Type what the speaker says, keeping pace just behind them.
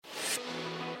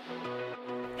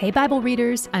Hey Bible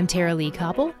readers, I'm Tara Lee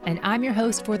Koppel, and I'm your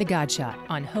host for The God Shot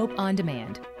on Hope on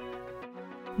Demand.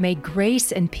 May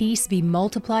grace and peace be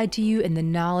multiplied to you in the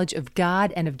knowledge of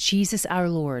God and of Jesus our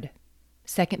Lord.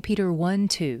 2 Peter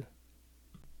 1:2.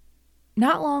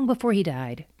 Not long before he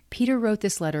died, Peter wrote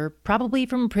this letter, probably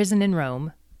from prison in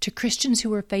Rome, to Christians who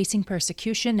were facing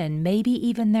persecution and maybe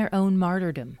even their own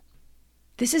martyrdom.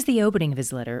 This is the opening of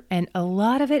his letter, and a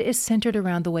lot of it is centered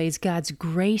around the ways God's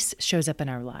grace shows up in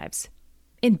our lives.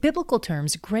 In biblical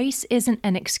terms, grace isn't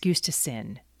an excuse to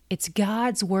sin. It's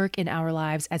God's work in our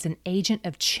lives as an agent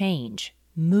of change,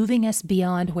 moving us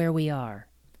beyond where we are.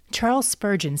 Charles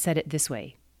Spurgeon said it this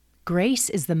way: "Grace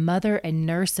is the mother and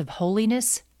nurse of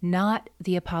holiness, not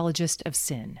the apologist of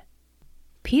sin."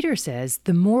 Peter says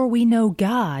the more we know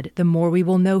God, the more we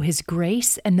will know His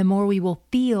grace and the more we will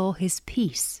feel His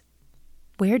peace.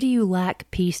 Where do you lack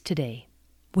peace today?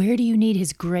 Where do you need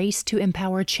His grace to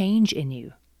empower change in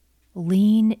you?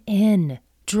 Lean in.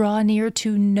 Draw near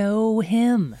to know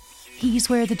Him. He's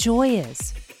where the joy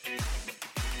is.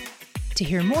 To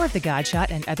hear more of The God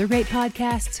Shot and other great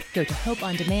podcasts, go to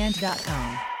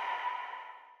hopeondemand.com.